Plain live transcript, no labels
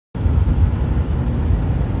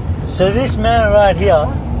So this man right here,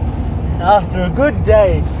 after a good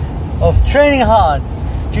day of training hard,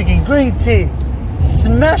 drinking green tea,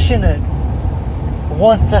 smashing it,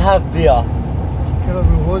 wants to have beer. You cannot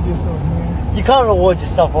reward yourself, man. You can't reward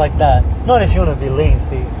yourself like that. Not if you want to be lean,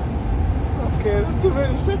 Steve. Okay, that's too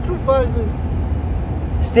many sacrifices.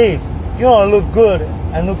 Steve, if you want to look good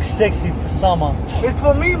and look sexy for summer, It's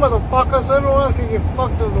for me, motherfucker, so everyone else can get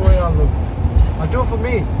fucked up the way I look. I do it for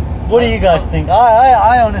me. what do you guys think?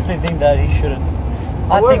 I honestly think that he shouldn't.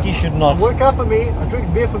 I think he should not. I work out for me, I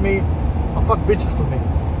drink beer for me, I fuck bitches for me.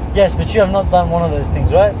 Yes, but you have not done one of those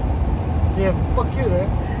things, right? Yeah, fuck you, man.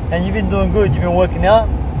 And you've been doing good. You've been working out.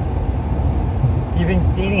 You've been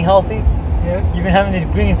eating healthy. Yes? You've been having this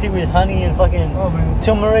green tea with honey and fucking Oh, man.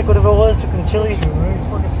 turmeric, whatever it was, fucking chili. Sure, man. It's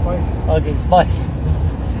fucking spicy. Okay, spice.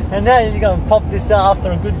 And now you're gonna pop this out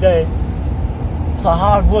after a good day. After a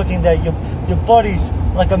hard working day, your body's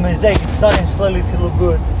like a mosaic. It's starting slowly to look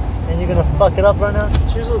good. And you're gonna fuck it up right now?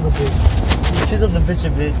 Chisel the bitch. You chisel the bitch a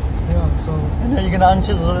bit. Yeah, so. And then you're gonna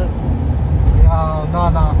unchisel it. Yeah,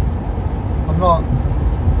 nah. I'm not.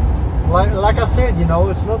 Like I said, you know,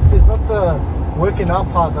 it's not the working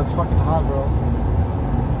out part that's fucking hard, bro.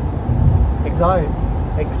 It's the diet.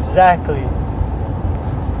 Exactly.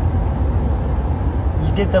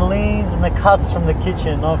 You get the leans and the cuts from the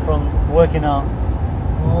kitchen, not from working out.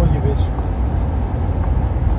 Oh, you bitch.